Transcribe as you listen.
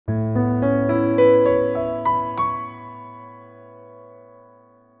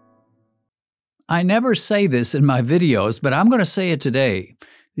I never say this in my videos, but I'm going to say it today.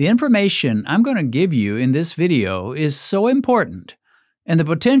 The information I'm going to give you in this video is so important, and the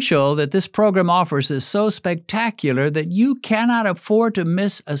potential that this program offers is so spectacular that you cannot afford to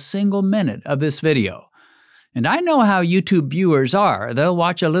miss a single minute of this video. And I know how YouTube viewers are. They'll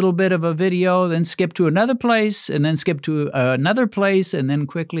watch a little bit of a video, then skip to another place, and then skip to another place, and then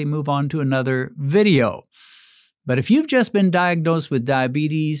quickly move on to another video. But if you've just been diagnosed with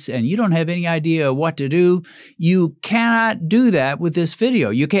diabetes and you don't have any idea what to do, you cannot do that with this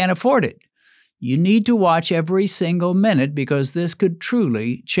video. You can't afford it. You need to watch every single minute because this could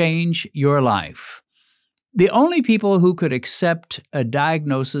truly change your life. The only people who could accept a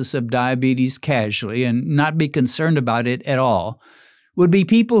diagnosis of diabetes casually and not be concerned about it at all would be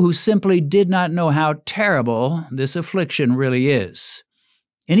people who simply did not know how terrible this affliction really is.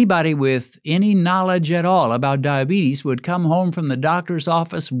 Anybody with any knowledge at all about diabetes would come home from the doctor's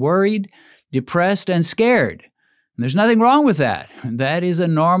office worried, depressed, and scared. And there's nothing wrong with that. That is a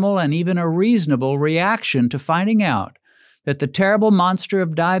normal and even a reasonable reaction to finding out that the terrible monster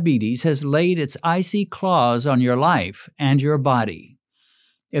of diabetes has laid its icy claws on your life and your body.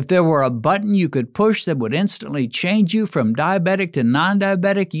 If there were a button you could push that would instantly change you from diabetic to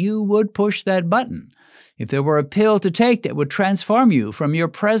non-diabetic, you would push that button. If there were a pill to take that would transform you from your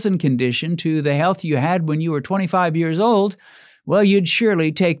present condition to the health you had when you were 25 years old, well, you'd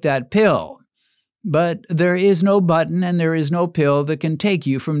surely take that pill. But there is no button and there is no pill that can take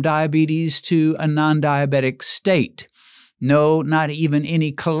you from diabetes to a non-diabetic state. No, not even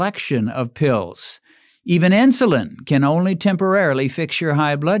any collection of pills. Even insulin can only temporarily fix your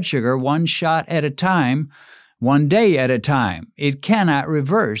high blood sugar one shot at a time, one day at a time. It cannot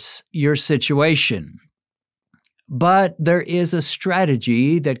reverse your situation. But there is a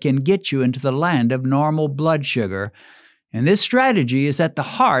strategy that can get you into the land of normal blood sugar, and this strategy is at the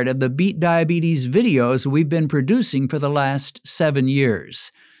heart of the Beat Diabetes videos we've been producing for the last 7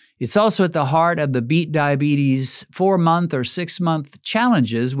 years. It's also at the heart of the Beat Diabetes 4-month or 6-month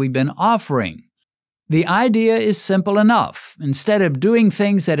challenges we've been offering. The idea is simple enough. Instead of doing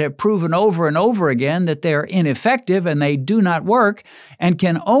things that have proven over and over again that they're ineffective and they do not work and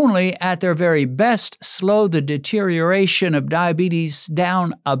can only, at their very best, slow the deterioration of diabetes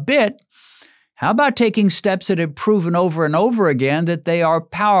down a bit, how about taking steps that have proven over and over again that they are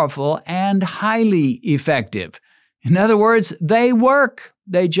powerful and highly effective? In other words, they work.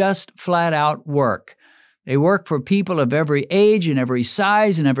 They just flat out work. They work for people of every age and every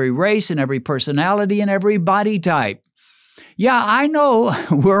size and every race and every personality and every body type. Yeah, I know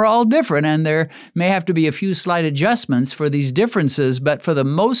we're all different and there may have to be a few slight adjustments for these differences, but for the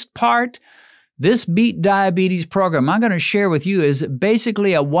most part, this Beat Diabetes program I'm going to share with you is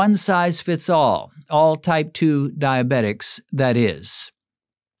basically a one-size-fits-all, all type 2 diabetics, that is.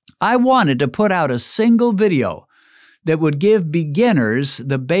 I wanted to put out a single video that would give beginners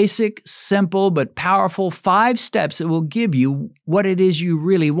the basic, simple, but powerful 5 steps that will give you what it is you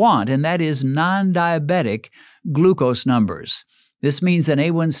really want, and that is non-diabetic glucose numbers. This means an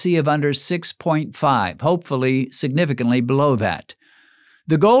A1C of under 6.5, hopefully significantly below that.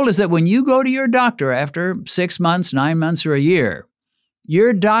 The goal is that when you go to your doctor after 6 months, 9 months, or a year,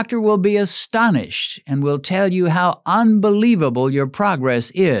 your doctor will be astonished and will tell you how unbelievable your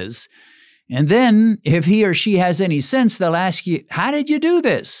progress is. And then, if he or she has any sense, they'll ask you, how did you do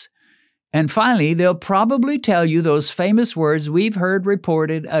this? And finally, they'll probably tell you those famous words we've heard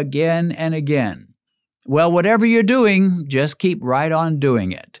reported again and again. Well, whatever you're doing, just keep right on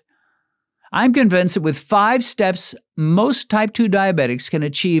doing it. I'm convinced that with 5 steps, most type 2 diabetics can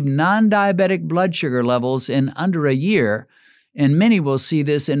achieve non-diabetic blood sugar levels in under a year, and many will see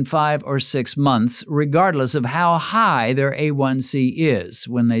this in 5 or 6 months, regardless of how high their A1C is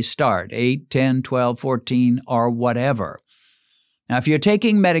when they start, 8, 10, 12, 14, or whatever. Now, if you're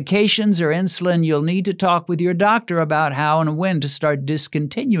taking medications or insulin, you'll need to talk with your doctor about how and when to start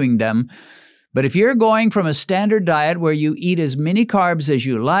discontinuing them. But if you're going from a standard diet where you eat as many carbs as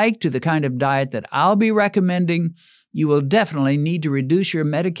you like to the kind of diet that I'll be recommending, you will definitely need to reduce your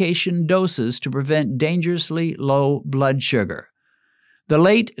medication doses to prevent dangerously low blood sugar. The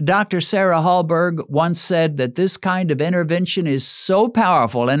late Dr. Sarah Hallberg once said that this kind of intervention is so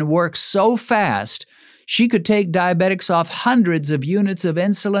powerful and works so fast, she could take diabetics off hundreds of units of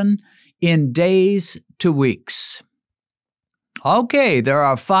insulin in days to weeks. Okay, there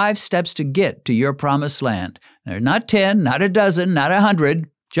are 5 steps to get to your promised land. There are not 10, not a dozen, not 100,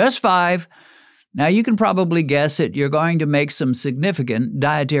 just 5. Now, you can probably guess that you're going to make some significant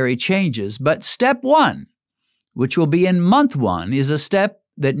dietary changes, but step 1, which will be in month 1, is a step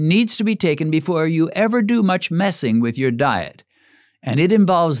that needs to be taken before you ever do much messing with your diet. And it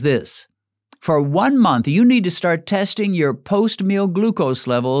involves this: For 1 month, you need to start testing your post-meal glucose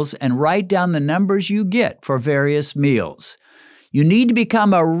levels and write down the numbers you get for various meals. You need to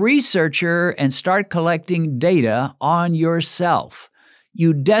become a researcher and start collecting data on yourself.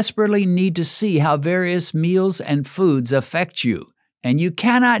 You desperately need to see how various meals and foods affect you. And you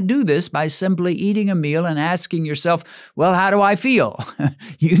cannot do this by simply eating a meal and asking yourself, well, how do I feel?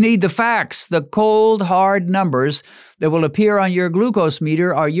 You need the facts, the cold, hard numbers that will appear on your glucose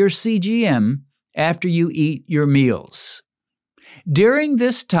meter or your CGM after you eat your meals. During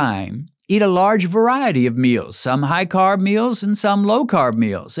this time, eat a large variety of meals, some high-carb meals and some low-carb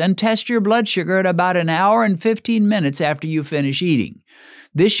meals, and test your blood sugar at about an hour and 15 minutes after you finish eating.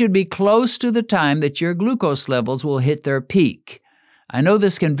 This should be close to the time that your glucose levels will hit their peak. I know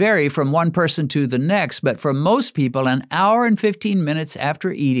this can vary from one person to the next, but for most people, an hour and 15 minutes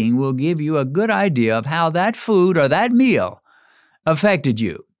after eating will give you a good idea of how that food or that meal affected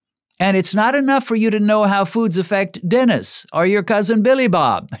you. And it's not enough for you to know how foods affect Dennis or your cousin Billy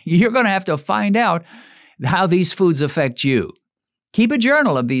Bob. You're going to have to find out how these foods affect you. Keep a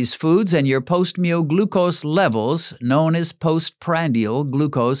journal of these foods and your post-meal glucose levels, known as postprandial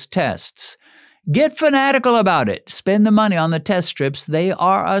glucose tests. Get fanatical about it. Spend the money on the test strips. They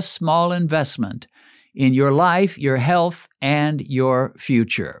are a small investment in your life, your health, and your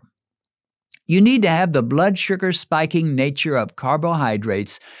future. You need to have the blood sugar spiking nature of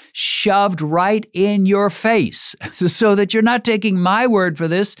carbohydrates shoved right in your face so that you're not taking my word for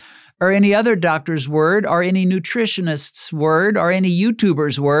this or any other doctor's word or any nutritionist's word or any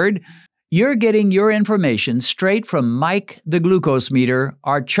YouTuber's word. You're getting your information straight from Mike the glucose meter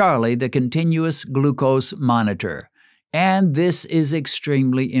or Charlie the continuous glucose monitor. And this is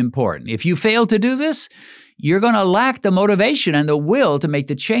extremely important. If you fail to do this, you're going to lack the motivation and the will to make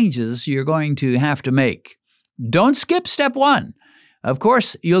the changes you're going to have to make. Don't skip step 1. Of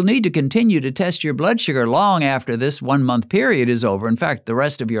course, you'll need to continue to test your blood sugar long after this 1-month period is over. In fact, the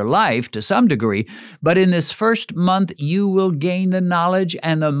rest of your life to some degree. But in this first month, you will gain the knowledge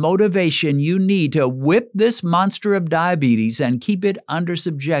and the motivation you need to whip this monster of diabetes and keep it under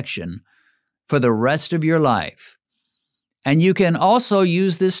subjection for the rest of your life. And you can also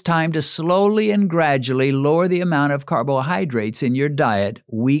use this time to slowly and gradually lower the amount of carbohydrates in your diet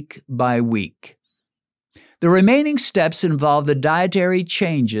week by week. The remaining steps involve the dietary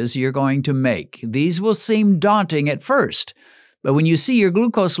changes you're going to make. These will seem daunting at first, but when you see your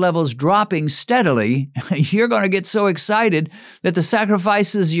glucose levels dropping steadily, you're going to get so excited that the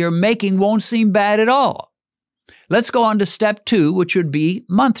sacrifices you're making won't seem bad at all. Let's go on to step 2, which would be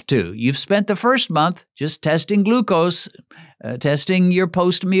month 2. You've spent the first month just testing glucose, testing your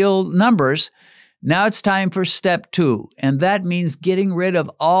post-meal numbers. Now it's time for step 2, and that means getting rid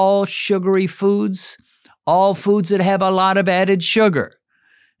of all sugary foods, all foods that have a lot of added sugar.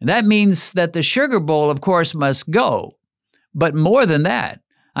 And that means that the sugar bowl, of course, must go. But more than that,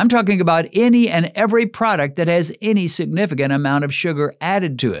 I'm talking about any and every product that has any significant amount of sugar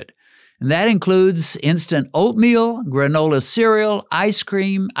added to it. And that includes instant oatmeal, granola cereal, ice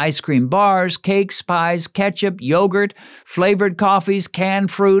cream bars, cakes, pies, ketchup, yogurt, flavored coffees,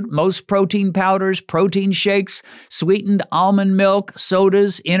 canned fruit, most protein powders, protein shakes, sweetened almond milk,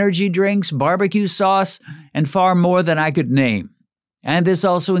 sodas, energy drinks, barbecue sauce, and far more than I could name. And this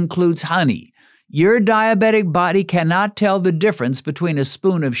also includes honey. Your diabetic body cannot tell the difference between a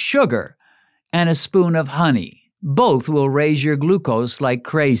spoon of sugar and a spoon of honey. Both will raise your glucose like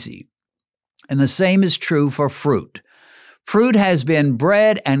crazy. And the same is true for fruit. Fruit has been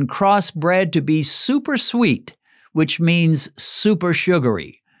bred and crossbred to be super sweet, which means super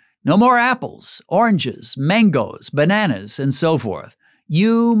sugary. No more apples, oranges, mangoes, bananas, and so forth.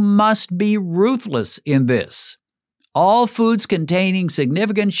 You must be ruthless in this. All foods containing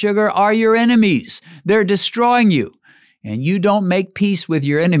significant sugar are your enemies. They're destroying you. And you don't make peace with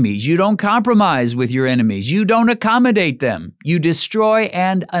your enemies. You don't compromise with your enemies. You don't accommodate them. You destroy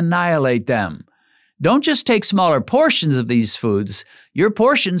and annihilate them. Don't just take smaller portions of these foods. Your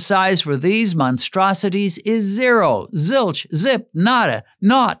portion size for these monstrosities is 0, zilch, zip, nada,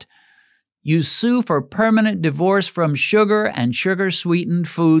 naught. You sue for permanent divorce from sugar and sugar-sweetened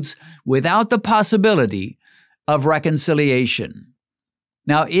foods without the possibility of reconciliation.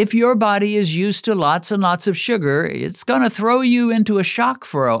 Now, if your body is used to lots and lots of sugar, it's going to throw you into a shock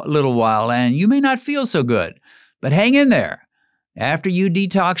for a little while, and you may not feel so good. But hang in there. After you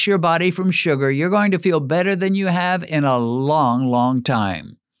detox your body from sugar, you're going to feel better than you have in a long, long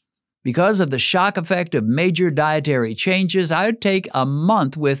time. Because of the shock effect of major dietary changes, I would take a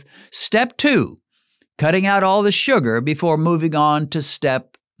month with step 2, cutting out all the sugar before moving on to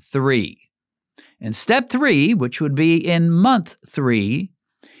step 3. And step 3, which would be in month 3,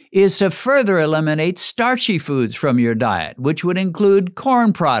 is to further eliminate starchy foods from your diet, which would include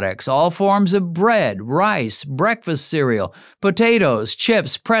corn products, all forms of bread, rice, breakfast cereal, potatoes,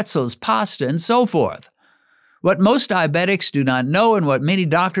 chips, pretzels, pasta, and so forth. What most diabetics do not know and what many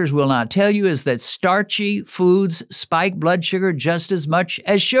doctors will not tell you is that starchy foods spike blood sugar just as much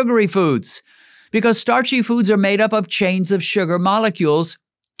as sugary foods, because starchy foods are made up of chains of sugar molecules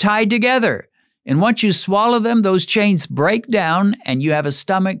tied together. And once you swallow them, those chains break down and you have a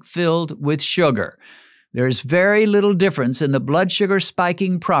stomach filled with sugar. There's very little difference in the blood sugar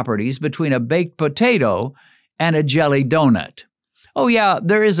spiking properties between a baked potato and a jelly donut. Oh yeah,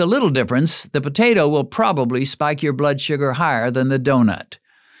 there is a little difference. The potato will probably spike your blood sugar higher than the donut.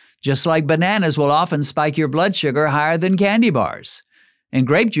 Just like bananas will often spike your blood sugar higher than candy bars. And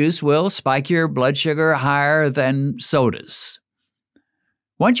grape juice will spike your blood sugar higher than sodas.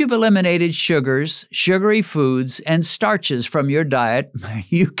 Once you've eliminated sugars, sugary foods, and starches from your diet,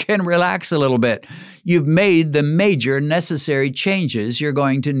 you can relax a little bit. You've made the major necessary changes you're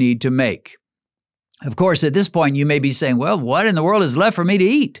going to need to make. Of course, at this point, you may be saying, well, what in the world is left for me to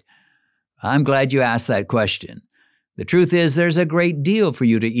eat? I'm glad you asked that question. The truth is, there's a great deal for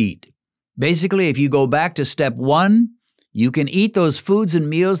you to eat. Basically, if you go back to step 1, you can eat those foods and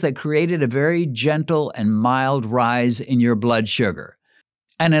meals that created a very gentle and mild rise in your blood sugar.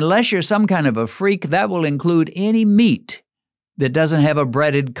 And unless you're some kind of a freak, that will include any meat that doesn't have a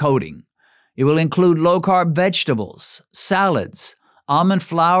breaded coating. It will include low-carb vegetables, salads, almond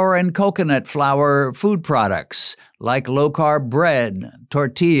flour and coconut flour food products like low-carb bread,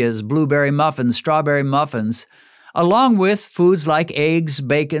 tortillas, blueberry muffins, strawberry muffins, along with foods like eggs,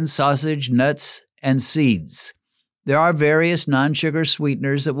 bacon, sausage, nuts, and seeds. There are various non-sugar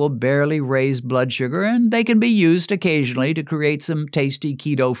sweeteners that will barely raise blood sugar, and they can be used occasionally to create some tasty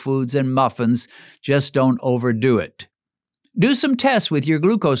keto foods and muffins. Just don't overdo it. Do some tests with your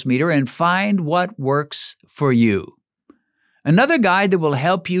glucose meter and find what works for you. Another guide that will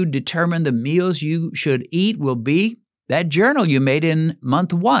help you determine the meals you should eat will be that journal you made in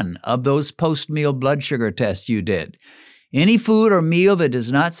month 1 of those post-meal blood sugar tests you did. Any food or meal that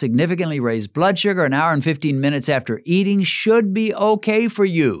does not significantly raise blood sugar an hour and 15 minutes after eating should be okay for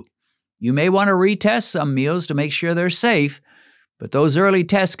you. You may want to retest some meals to make sure they're safe, but those early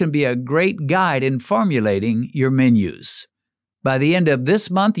tests can be a great guide in formulating your menus. By the end of this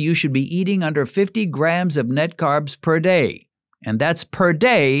month, you should be eating under 50 grams of net carbs per day. And that's per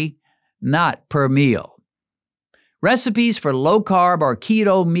day, not per meal. Recipes for low-carb or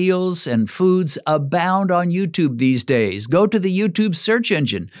keto meals and foods abound on YouTube these days. Go to the YouTube search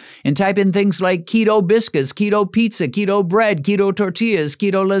engine and type in things like keto biscuits, keto pizza, keto bread, keto tortillas,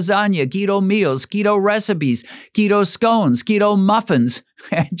 keto lasagna, keto meals, keto recipes, keto scones, keto muffins.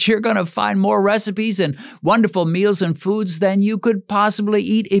 And you're going to find more recipes and wonderful meals and foods than you could possibly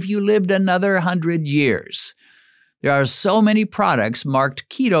eat if you lived another 100 years. There are so many products marked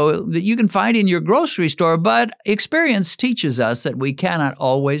keto that you can find in your grocery store, but experience teaches us that we cannot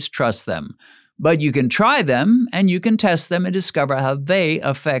always trust them. But you can try them and you can test them and discover how they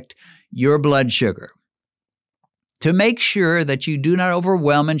affect your blood sugar. To make sure that you do not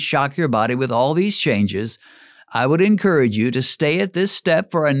overwhelm and shock your body with all these changes, I would encourage you to stay at this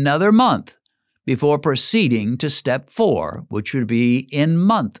step for another month before proceeding to step 4, which would be in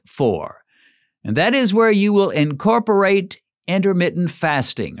month 4. And that is where you will incorporate intermittent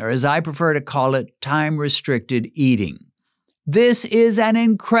fasting, or as I prefer to call it, time-restricted eating. This is an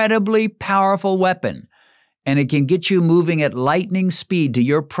incredibly powerful weapon, and it can get you moving at lightning speed to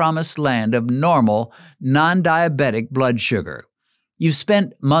your promised land of normal, non-diabetic blood sugar. You've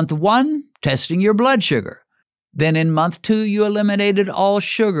spent month 1 testing your blood sugar. Then in month 2, you eliminated all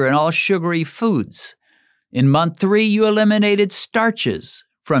sugar and all sugary foods. In month 3, you eliminated starches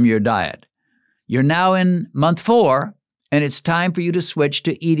from your diet. You're now in month 4, and it's time for you to switch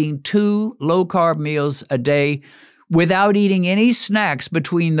to eating 2 low-carb meals a day without eating any snacks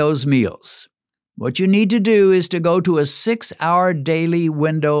between those meals. What you need to do is to go to a 6-hour daily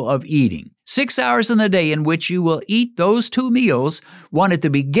window of eating. 6 hours in the day in which you will eat those 2 meals, one at the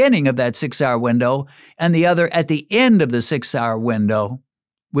beginning of that 6-hour window and the other at the end of the 6-hour window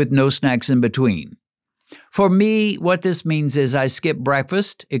with no snacks in between. For me, what this means is I skip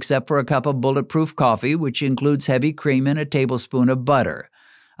breakfast except for a cup of bulletproof coffee, which includes heavy cream and a tablespoon of butter.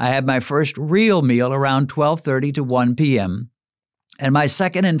 I have my first real meal around 12:30 to 1 p.m., and my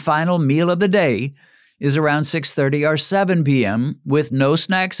second and final meal of the day is around 6:30 or 7 p.m. with no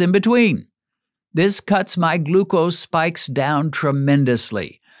snacks in between. This cuts my glucose spikes down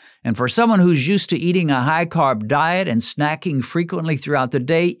tremendously. And for someone who's used to eating a high-carb diet and snacking frequently throughout the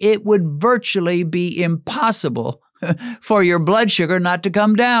day, it would virtually be impossible for your blood sugar not to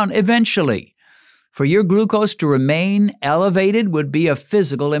come down eventually. For your glucose to remain elevated would be a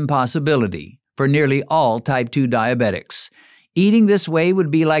physical impossibility for nearly all type 2 diabetics. Eating this way would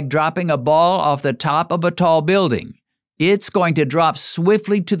be like dropping a ball off the top of a tall building. It's going to drop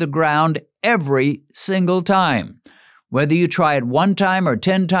swiftly to the ground every single time. Whether you try it 1 time or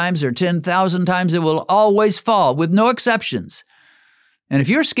 10 times or 10,000 times, it will always fall with no exceptions. And if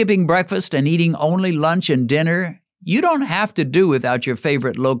you're skipping breakfast and eating only lunch and dinner, you don't have to do without your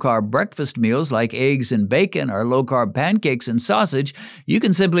favorite low-carb breakfast meals like eggs and bacon or low-carb pancakes and sausage. You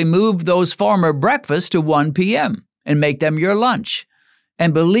can simply move those former breakfasts to 1 p.m. and make them your lunch.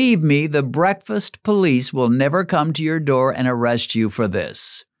 And believe me, the breakfast police will never come to your door and arrest you for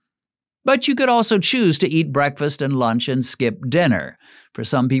this. But you could also choose to eat breakfast and lunch and skip dinner. For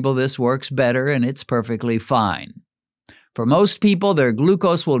some people, this works better and it's perfectly fine. For most people, their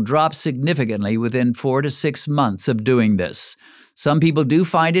glucose will drop significantly within 4 to 6 months of doing this. Some people do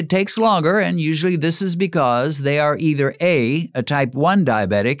find it takes longer, and usually this is because they are either A, a type 1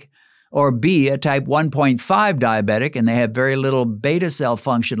 diabetic, or B, a type 1.5 diabetic, and they have very little beta cell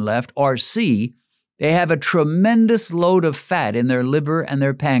function left, or C, they have a tremendous load of fat in their liver and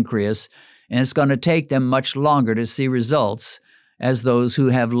their pancreas, and it's going to take them much longer to see results as those who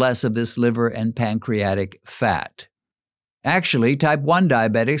have less of this liver and pancreatic fat. Actually, type 1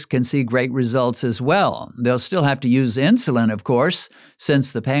 diabetics can see great results as well. They'll still have to use insulin, of course,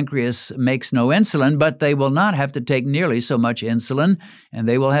 since the pancreas makes no insulin, but they will not have to take nearly so much insulin, and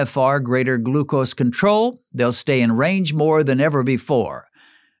they will have far greater glucose control. They'll stay in range more than ever before.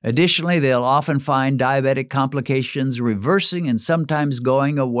 Additionally, they'll often find diabetic complications reversing and sometimes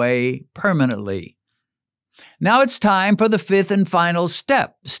going away permanently. Now it's time for the 5th and final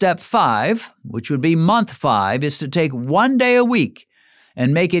step. Step 5, which would be month 5, is to take 1 day a week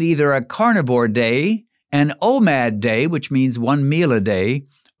and make it either a carnivore day, an OMAD day, which means 1 meal a day,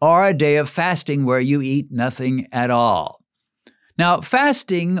 or a day of fasting where you eat nothing at all. Now,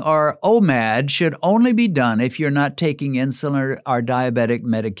 fasting or OMAD should only be done if you're not taking insulin or diabetic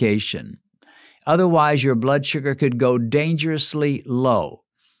medication. Otherwise, your blood sugar could go dangerously low.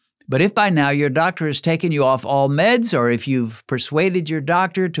 But if by now your doctor has taken you off all meds, or if you've persuaded your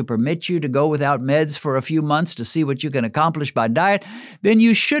doctor to permit you to go without meds for a few months to see what you can accomplish by diet, then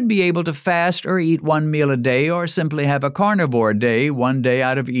you should be able to fast or eat 1 meal a day or simply have a carnivore day 1 day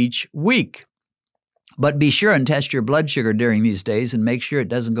out of each week. But be sure and test your blood sugar during these days and make sure it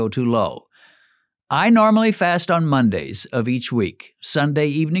doesn't go too low. I normally fast on Mondays of each week. Sunday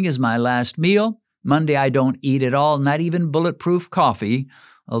evening is my last meal. Monday I don't eat at all, not even bulletproof coffee,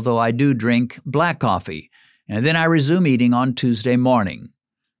 although I do drink black coffee, and then I resume eating on Tuesday morning.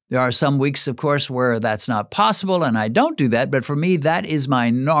 There are some weeks, of course, where that's not possible, and I don't do that, but for me, that is my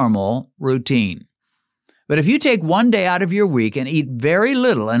normal routine. But if you take 1 day out of your week and eat very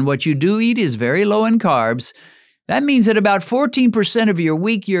little, and what you do eat is very low in carbs, that means that about 14% of your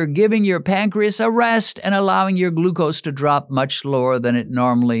week you're giving your pancreas a rest and allowing your glucose to drop much lower than it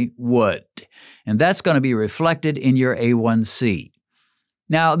normally would. And that's going to be reflected in your A1C.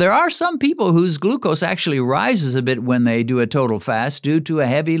 Now, there are some people whose glucose actually rises a bit when they do a total fast due to a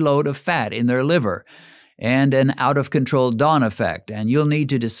heavy load of fat in their liver and an out-of-control dawn effect. And you'll need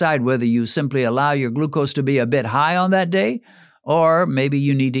to decide whether you simply allow your glucose to be a bit high on that day, or maybe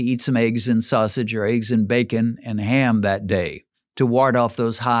you need to eat some eggs and sausage or eggs and bacon and ham that day to ward off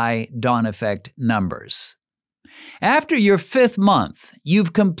those high dawn effect numbers. After your 5th month,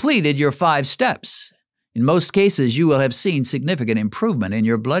 you've completed your 5 steps. In most cases, you will have seen significant improvement in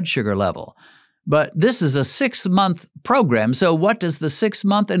your blood sugar level. But this is a 6-month program, so what does the 6th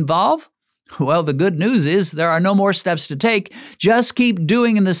month involve? Well, the good news is there are no more steps to take. Just keep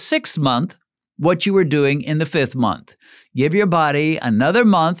doing in the 6th month what you were doing in the 5th month. Give your body another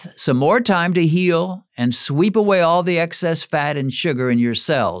month, some more time to heal and sweep away all the excess fat and sugar in your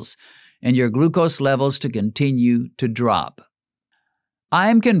cells, and your glucose levels to continue to drop. I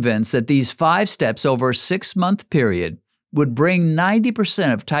am convinced that these 5 steps over a 6-month period would bring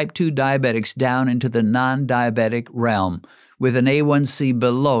 90% of type 2 diabetics down into the non-diabetic realm with an A1C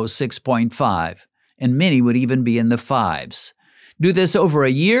below 6.5, and many would even be in the 5s. Do this over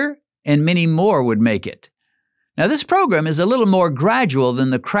a year, and many more would make it. Now, this program is a little more gradual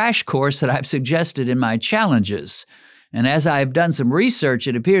than the crash course that I've suggested in my challenges. And as I've done some research,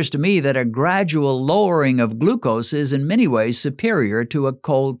 it appears to me that a gradual lowering of glucose is in many ways superior to a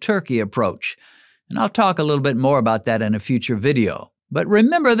cold turkey approach. And I'll talk a little bit more about that in a future video. But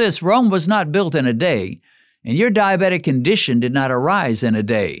remember this, Rome was not built in a day, and your diabetic condition did not arise in a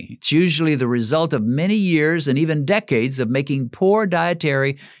day. It's usually the result of many years and even decades of making poor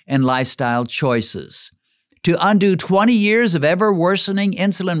dietary and lifestyle choices. To undo 20 years of ever-worsening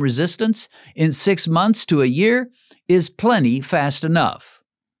insulin resistance in 6 months to a year is plenty fast enough.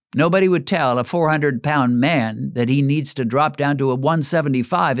 Nobody would tell a 400-pound man that he needs to drop down to a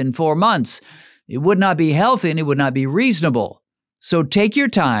 175 in 4 months. It would not be healthy and it would not be reasonable. So take your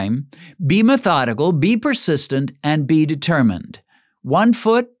time, be methodical, be persistent, and be determined. One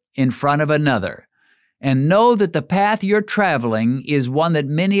foot in front of another. And know that the path you're traveling is one that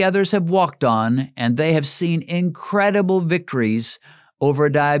many others have walked on, and they have seen incredible victories over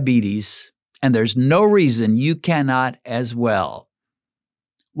diabetes, and there's no reason you cannot as well.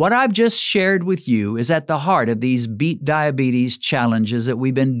 What I've just shared with you is at the heart of these Beat Diabetes challenges that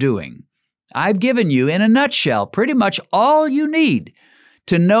we've been doing. I've given you, in a nutshell, pretty much all you need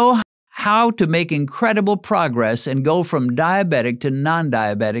to know how to make incredible progress and go from diabetic to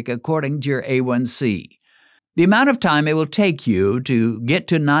non-diabetic according to your A1C. The amount of time it will take you to get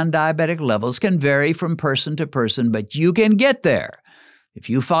to non-diabetic levels can vary from person to person, but you can get there. If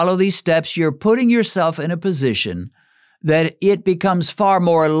you follow these steps, you're putting yourself in a position that it becomes far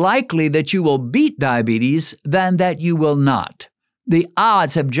more likely that you will beat diabetes than that you will not. The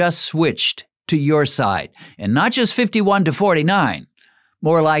odds have just switched to your side, and not just 51 to 49.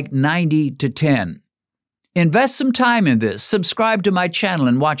 More like 90 to 10. Invest some time in this. Subscribe to my channel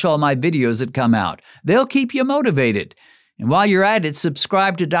and watch all my videos that come out. They'll keep you motivated. And while you're at it,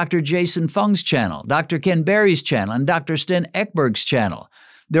 subscribe to Dr. Jason Fung's channel, Dr. Ken Berry's channel, and Dr. Sten Ekberg's channel.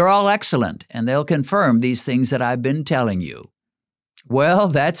 They're all excellent, and they'll confirm these things that I've been telling you. Well,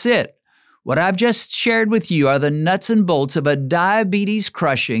 that's it. What I've just shared with you are the nuts and bolts of a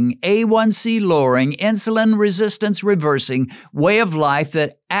diabetes-crushing, A1C-lowering, insulin resistance reversing way of life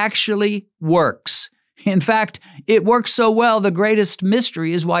that actually works. In fact, it works so well, the greatest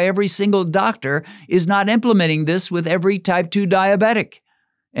mystery is why every single doctor is not implementing this with every type 2 diabetic.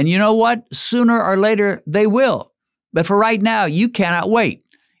 And you know what? Sooner or later, they will. But for right now, you cannot wait.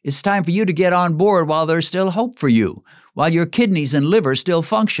 It's time for you to get on board while there's still hope for you, while your kidneys and liver still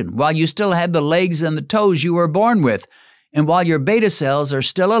function, while you still have the legs and the toes you were born with, and while your beta cells are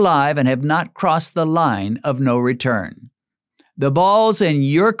still alive and have not crossed the line of no return. The ball's in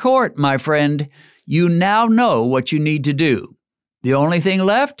your court, my friend. You now know what you need to do. The only thing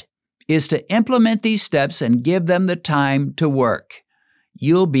left is to implement these steps and give them the time to work.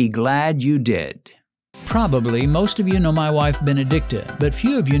 You'll be glad you did. Probably most of you know my wife Benedicta, but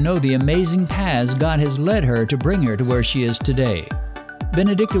few of you know the amazing paths God has led her to bring her to where she is today.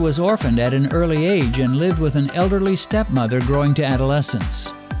 Benedicta was orphaned at an early age and lived with an elderly stepmother growing to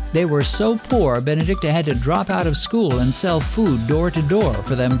adolescence. They were so poor, Benedicta had to drop out of school and sell food door to door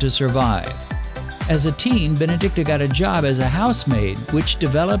for them to survive. As a teen, Benedicta got a job as a housemaid, which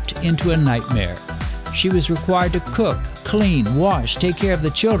developed into a nightmare. She was required to cook, clean, wash, take care of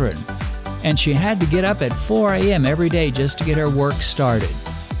the children, and she had to get up at 4 a.m. every day just to get her work started.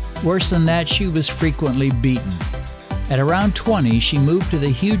 Worse than that, she was frequently beaten. At around 20, she moved to the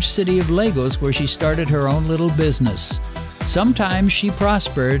huge city of Lagos where she started her own little business. Sometimes she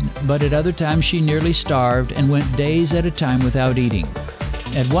prospered, but at other times she nearly starved and went days at a time without eating.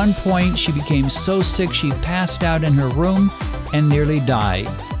 At one point, she became so sick she passed out in her room and nearly died.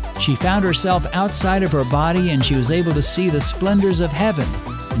 She found herself outside of her body and she was able to see the splendors of heaven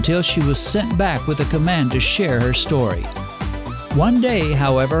until she was sent back with a command to share her story. One day,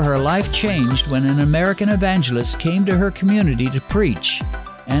 however, her life changed when an American evangelist came to her community to preach.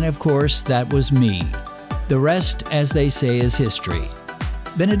 And of course, that was me. The rest, as they say, is history.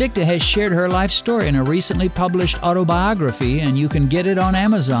 Benedicta has shared her life story in a recently published autobiography, and you can get it on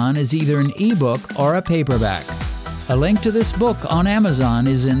Amazon as either an ebook or a paperback. A link to this book on Amazon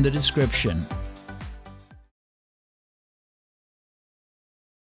is in the description.